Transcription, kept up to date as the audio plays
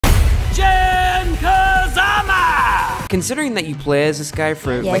Considering that you play as this guy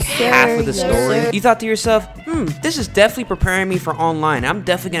for like half of the story, you thought to yourself, this is definitely preparing me for online. I'm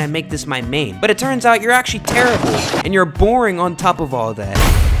definitely gonna make this my main. But it turns out you're actually terrible, and you're boring on top of all that.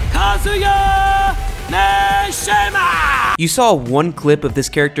 Kazuya! You saw one clip of this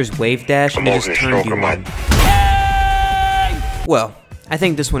character's wave dash and it just turned you on. Well, I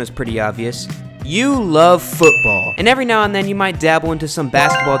think this one is pretty obvious. You love football, and every now and then you might dabble into some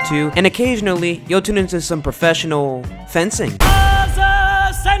basketball too, and occasionally you'll tune into some professional fencing.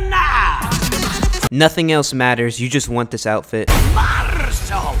 Nothing else matters, you just want this outfit.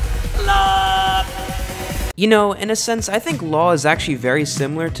 You know, in a sense, I think Law is actually very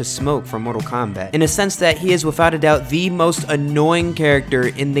similar to Smoke from Mortal Kombat, in a sense that he is without a doubt the most annoying character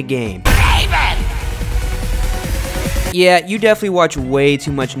in the game. Yeah, you definitely watch way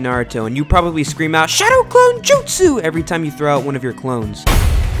too much Naruto, and you probably scream out Shadow Clone Jutsu every time you throw out one of your clones.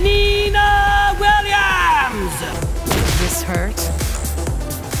 Nina Williams! This hurt.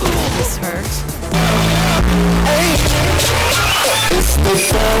 This hurt.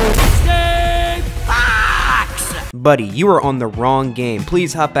 Stay box! Buddy, you are on the wrong game.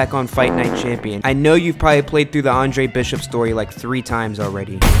 Please hop back on Fight Night Champion. I know you've probably played through the Andre Bishop story like 3 times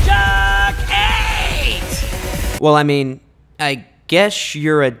already. Jack 8! Well, I mean, I guess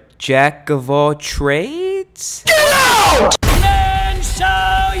you're a jack of all trades? Get out!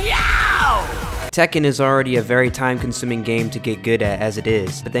 Tekken is already a very time-consuming game to get good at as it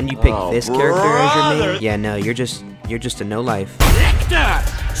is, but then you pick this character as your main? Yeah, no, you're just a no-life. Victor!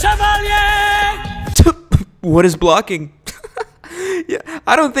 Chevalier! What is blocking? Yeah,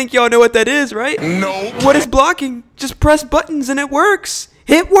 I don't think y'all know what that is, right? No. What is blocking? Just press buttons and it works.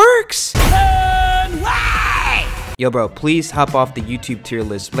 It works! Yo, bro, please hop off the YouTube tier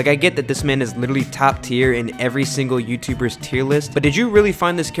list. Like, I get that this man is literally top tier in every single YouTuber's tier list, but did you really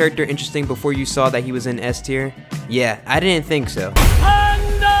find this character interesting before you saw that he was in S tier? Yeah, I didn't think so.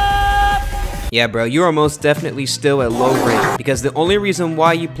 Panda! Yeah, bro, you are most definitely still at low rank, because the only reason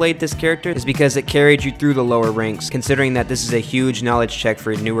why you played this character is because it carried you through the lower ranks, considering that this is a huge knowledge check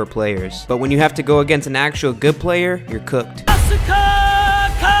for newer players. But when you have to go against an actual good player, you're cooked. Asuka!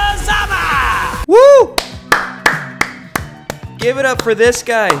 Woo! Give it up for this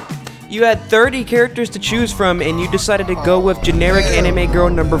guy. You had 30 characters to choose from and you decided to go with generic anime girl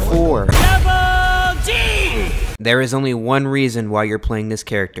number 4. There is only one reason why you're playing this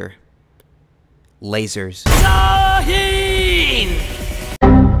character. Lasers. Shaheen!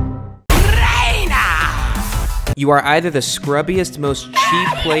 Reina! You are either the scrubbiest, most cheap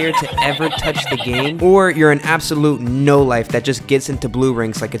player to ever touch the game, or you're an absolute no-life that just gets into blue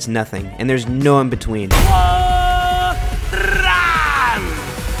ranks like it's nothing, and there's no in between.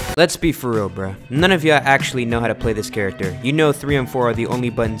 Let's be for real, bruh. None of y'all actually know how to play this character. You know 3 and 4 are the only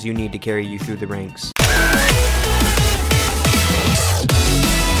buttons you need to carry you through the ranks.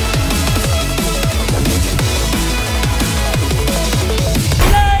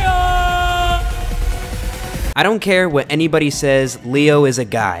 I don't care what anybody says, Leo is a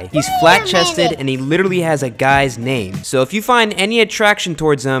guy. He's flat-chested and he literally has a guy's name. So if you find any attraction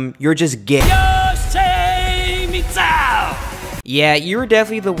towards him, you're just gay. Yeah, you were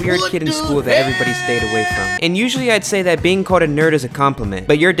definitely the weird kid in school that everybody stayed away from. And usually I'd say that being called a nerd is a compliment,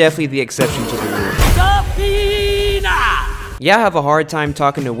 but you're definitely the exception to the rule. Zafina! Yeah, I have a hard time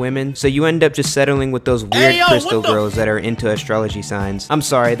talking to women, so you end up just settling with those weird crystal girls that are into astrology signs. I'm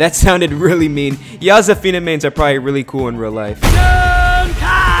sorry, that sounded really mean. Y'all Zafina mains are probably really cool in real life.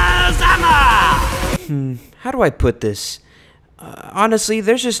 How do I put this? Honestly,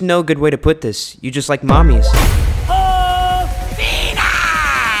 there's just no good way to put this. You just like mommies.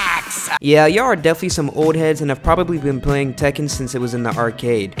 Yeah, y'all are definitely some old heads and have probably been playing Tekken since it was in the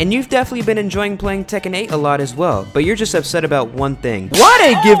arcade. And you've definitely been enjoying playing Tekken 8 a lot as well, but you're just upset about one thing. Why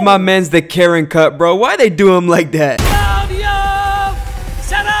they give my mans the Karen cut, bro? Why they do him like that? Claudio!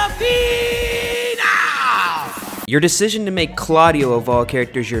 Your decision to make Claudio of all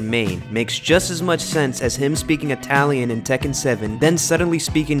characters your main makes just as much sense as him speaking Italian in Tekken 7, then suddenly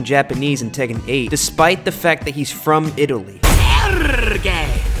speaking Japanese in Tekken 8, despite the fact that he's from Italy.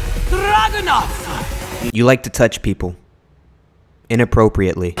 Dragunov! You like to touch people.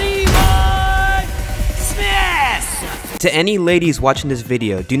 Inappropriately. To any ladies watching this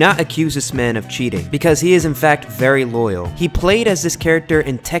video, do not accuse this man of cheating, because he is in fact very loyal. He played as this character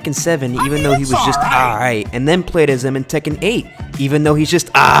in Tekken 7 even though he was just alright, and then played as him in Tekken 8 even though he's just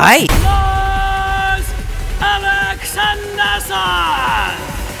alright.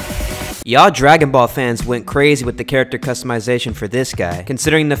 Y'all Dragon Ball fans went crazy with the character customization for this guy,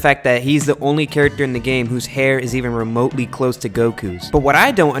 considering the fact that he's the only character in the game whose hair is even remotely close to Goku's. But what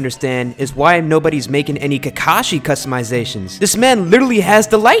I don't understand is why nobody's making any Kakashi customizations. This man literally has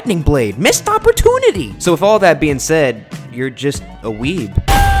the lightning blade. Missed opportunity! So with all that being said, you're just a weeb.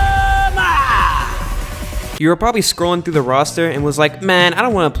 You were probably scrolling through the roster and was like, man, I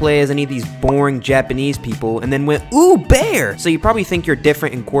don't want to play as any of these boring Japanese people, and then went, ooh, bear! So you probably think you're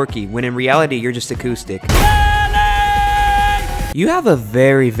different and quirky, when in reality, you're just acoustic. You have a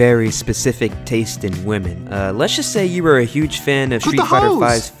very, very specific taste in women. Let's just say you were a huge fan of Street Fighter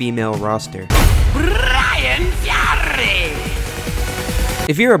V's female roster. Bryan!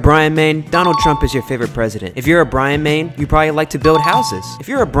 If you're a Bryan main, Donald Trump is your favorite president. If you're a Bryan main, you probably like to build houses. If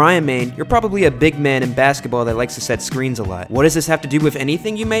you're a Bryan main, you're probably a big man in basketball that likes to set screens a lot. What does this have to do with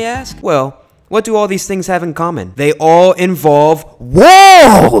anything, you may ask? Well, what do all these things have in common? They all involve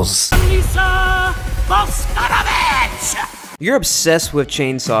walls! Alisa, you're obsessed with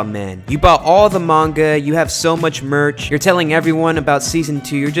Chainsaw Man. You bought all the manga, you have so much merch, you're telling everyone about season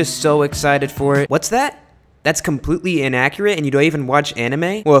 2, you're just so excited for it. What's that? That's completely inaccurate and you don't even watch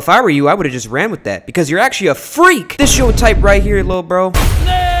anime? Well, if I were you, I would've just ran with that, because you're actually a freak! This show type right here, little bro.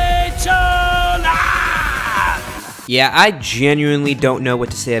 Yeah, I genuinely don't know what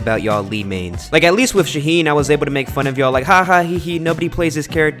to say about y'all Lee mains. Like, at least with Shaheen, I was able to make fun of y'all like, haha, hee hee, nobody plays this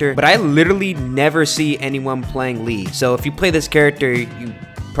character. But I literally never see anyone playing Lee. So if you play this character, you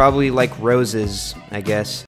probably like roses, I guess.